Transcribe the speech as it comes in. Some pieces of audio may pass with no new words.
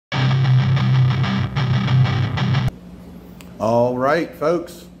All right,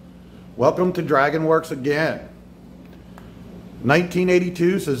 folks, welcome to DragonWorks again.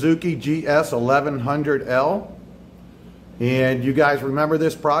 1982 Suzuki GS1100 L. And you guys remember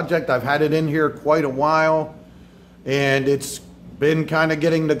this project? I've had it in here quite a while, and it's been kind of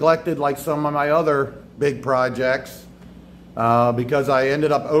getting neglected like some of my other big projects because I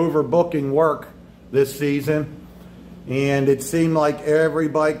ended up overbooking work this season. And it seemed like every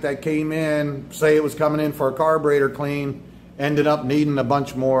bike that came in, say it was coming in for a carburetor clean, ended up needing a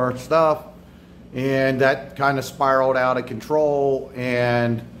bunch more stuff, and that kind of spiraled out of control,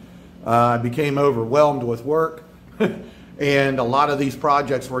 and I became overwhelmed with work. And a lot of these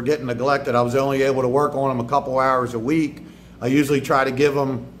projects were getting neglected. I was only able to work on them a couple hours a week. I usually try to give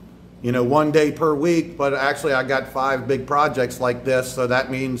them, you know, 1 day per week, but actually I got 5 big projects like this, so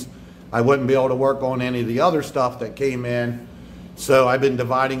that means I wouldn't be able to work on any of the other stuff that came in. So I've been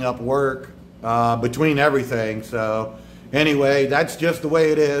dividing up work between everything. So anyway, that's just the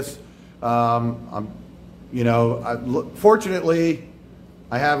way it is. Fortunately,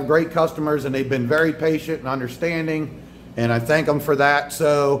 I have great customers, and they've been very patient and understanding, and I thank them for that.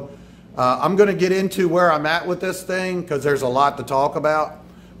 So I'm going to get into where I'm at with this thing because there's a lot to talk about.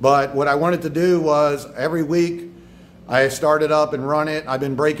 But what I wanted to do was every week I started up and run it. I've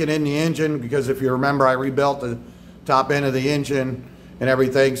been breaking in the engine because if you remember, I rebuilt the top end of the engine and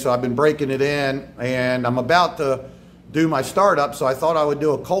everything. So I've been breaking it in, and I'm about to do my startup, so I thought I would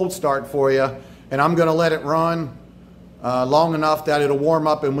do a cold start for you, and I'm going to let it run long enough that it'll warm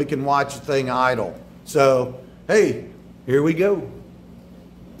up and we can watch the thing idle. So, hey, here we go.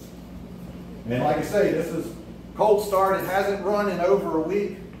 And like I say, this is cold start. It hasn't run in over a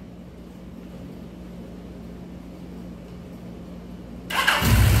week.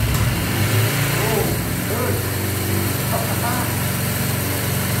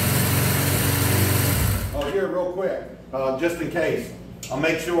 Oh, here, real quick. Just in case, I'll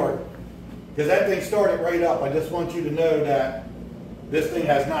make sure, because that thing started right up. I just want you to know that this thing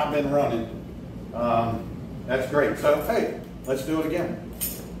has not been running. That's great. So, hey, let's do it again.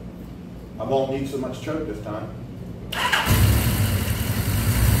 I won't need so much choke this time.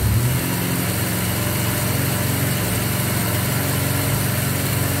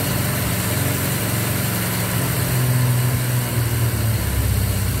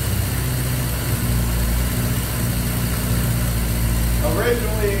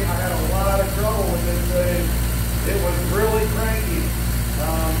 Originally, I had a lot of trouble with this thing. It was really cranky.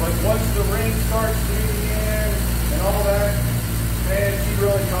 But once the ring starts digging in and all that, man, she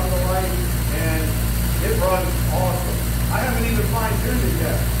really comes to life, and it runs awesome. I haven't even fine-tuned it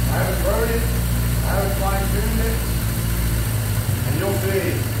yet. I haven't rode it. I haven't fine-tuned it. And you'll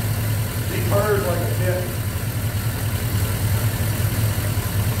see, she purrs like a kitten.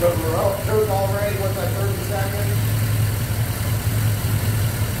 So we're up choke already. What's that, 30 seconds?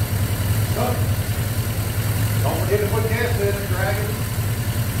 Don't forget to put gas in it, Dragon.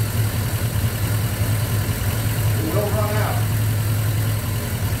 It will run out.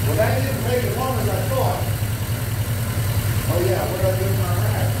 Well, that didn't take as long as I thought. Oh yeah, what did I do with my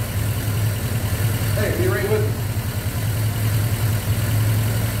rack? Hey, be right with me.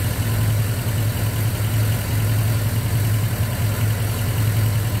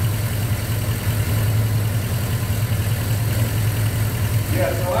 Yeah,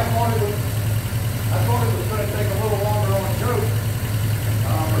 so I thought it was going to take a little longer on choke,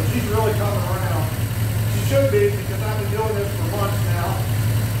 but she's really coming around. She should be, because I've been doing this for months now,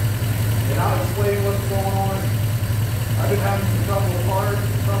 and I'll explain what's going on. I've been having some trouble with parts,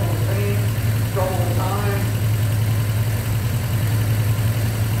 trouble with paint, trouble with time.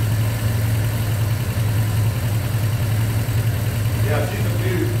 Yeah, she's a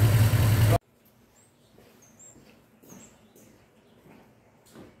beaut.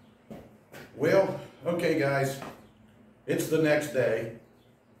 Well, okay guys, it's the next day.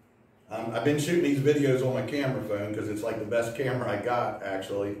 I've been shooting these videos on my camera phone because it's like the best camera I got,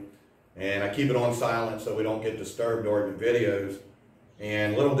 actually. And I keep it on silent so we don't get disturbed during the videos.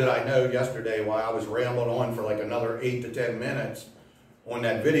 And little did I know yesterday, while I was rambling on for like another 8 to 10 minutes on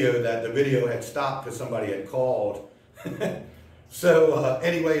that video, that the video had stopped because somebody had called. So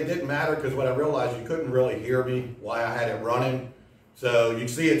anyway, it didn't matter because what I realized, you couldn't really hear me while I had it running. So you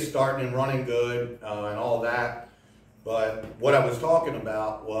see it starting and running good and all that. But what I was talking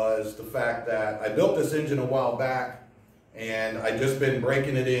about was the fact that I built this engine a while back, and I just been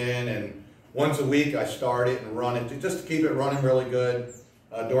breaking it in, and once a week I start it and run it just to keep it running really good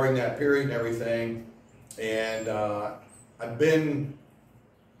during that period and everything. And I've been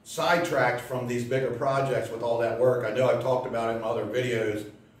sidetracked from these bigger projects with all that work. I know I've talked about it in other videos,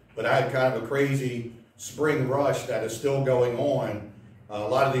 but I had kind of a crazy spring rush that is still going on. A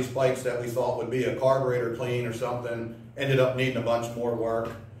lot of these bikes that we thought would be a carburetor clean or something ended up needing a bunch more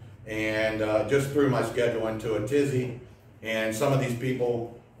work, and just threw my schedule into a tizzy. And some of these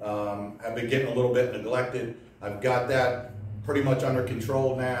people have been getting a little bit neglected. I've got that pretty much under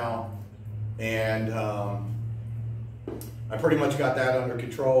control now, and I pretty much got that under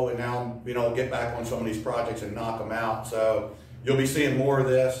control, and now I'll get back on some of these projects and knock them out. So you'll be seeing more of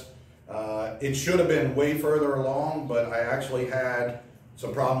this. It should have been way further along, but I actually had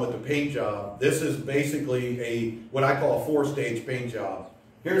some problem with the paint job. This is basically what I call a 4-stage paint job.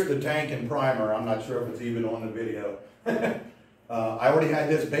 Here's the tank and primer. I'm not sure if it's even on the video. I already had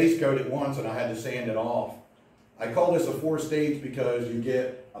this base coated once and I had to sand it off. I call this a 4-stage because you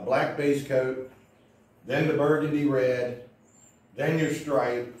get a black base coat, then the burgundy red, then your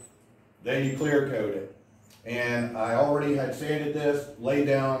stripe, then you clear coat it. And I already had sanded this, laid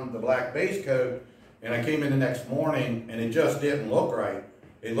down the black base coat, and I came in the next morning and it just didn't look right.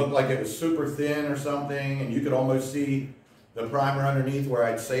 It looked like it was super thin or something, and you could almost see the primer underneath where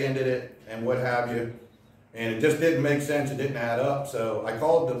I'd sanded it and what have you. And it just didn't make sense, it didn't add up. So I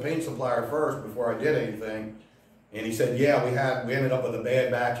called the paint supplier first before I did anything. And he said, yeah, we ended up with a bad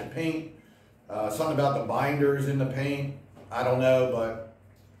batch of paint. Something about the binders in the paint, I don't know, but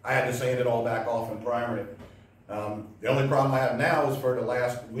I had to sand it all back off and primer it. The only problem I have now is for the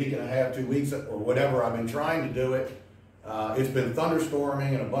last week and a half, 2 weeks, or whatever I've been trying to do it, it's been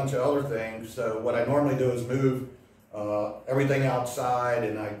thunderstorming and a bunch of other things. So what I normally do is move everything outside,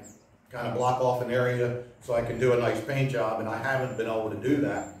 and I kind of block off an area so I can do a nice paint job, and I haven't been able to do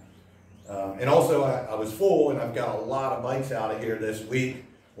that. And also I was full, and I've got a lot of bikes out of here this week,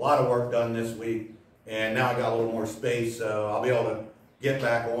 a lot of work done this week, and now I got a little more space, so I'll be able to get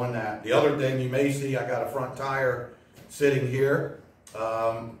back on that. The other thing you may see, I got a front tire sitting here.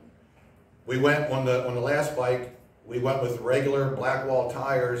 We went on the last bike, we went with regular black wall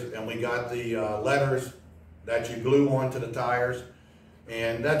tires, and we got the letters that you glue onto the tires,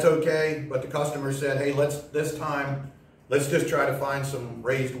 and that's okay. But the customer said, hey, this time let's just try to find some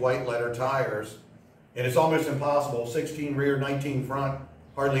raised white letter tires. And it's almost impossible. 16 rear, 19 front.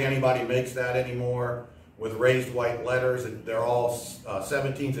 Hardly anybody makes that anymore with raised white letters. They're all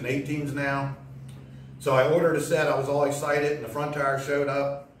 17s and 18s now. So I ordered a set. I was all excited, and the front tire showed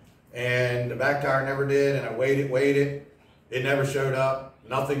up, and the back tire never did. And I waited. It never showed up.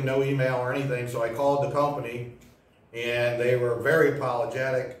 Nothing, no email or anything. So I called the company, and they were very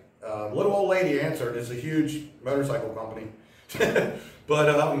apologetic. Little old lady answered. It's a huge motorcycle company.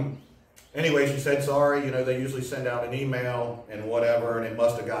 But anyway, she said, sorry, they usually send out an email and whatever, and it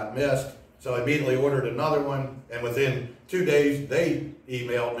must have got missed. So I immediately ordered another one, and within 2 days, they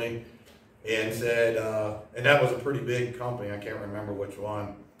emailed me and said, and that was a pretty big company, I can't remember which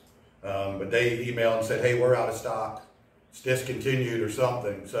one, but they emailed and said, hey, we're out of stock, it's discontinued or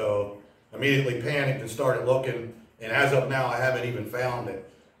something. So immediately panicked and started looking, and as of now, I haven't even found it.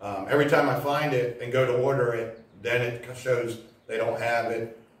 Every time I find it and go to order it, then it shows they don't have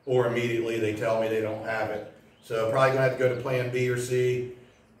it, or immediately they tell me they don't have it. So probably gonna have to go to plan B or C.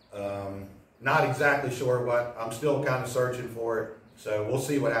 Not exactly sure, but I'm still kind of searching for it. So we'll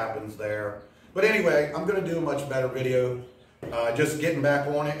see what happens there. But anyway, I'm gonna do a much better video. Just getting back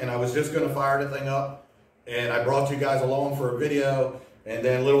on it, and I was just gonna fire the thing up, and I brought you guys along for a video, and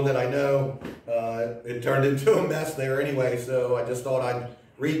then little did I know, it turned into a mess there anyway. So I just thought I'd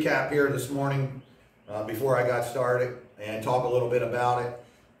recap here this morning before I got started and talk a little bit about it.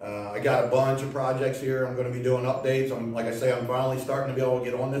 I got a bunch of projects here. I'm going to be doing updates. Like I say, I'm finally starting to be able to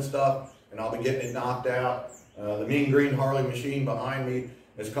get on this stuff, and I'll be getting it knocked out. The mean green Harley machine behind me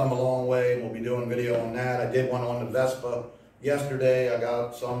has come a long way, and we'll be doing a video on that. I did one on the Vespa yesterday. I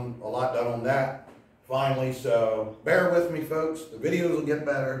got a lot done on that finally. So bear with me, folks. The videos will get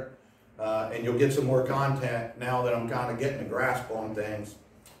better, and you'll get some more content now that I'm kind of getting a grasp on things.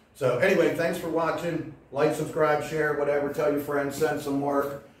 So anyway, thanks for watching. Like, subscribe, share, whatever. Tell your friends, send some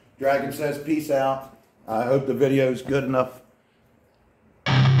work. Dragon says peace out. I hope the video is good enough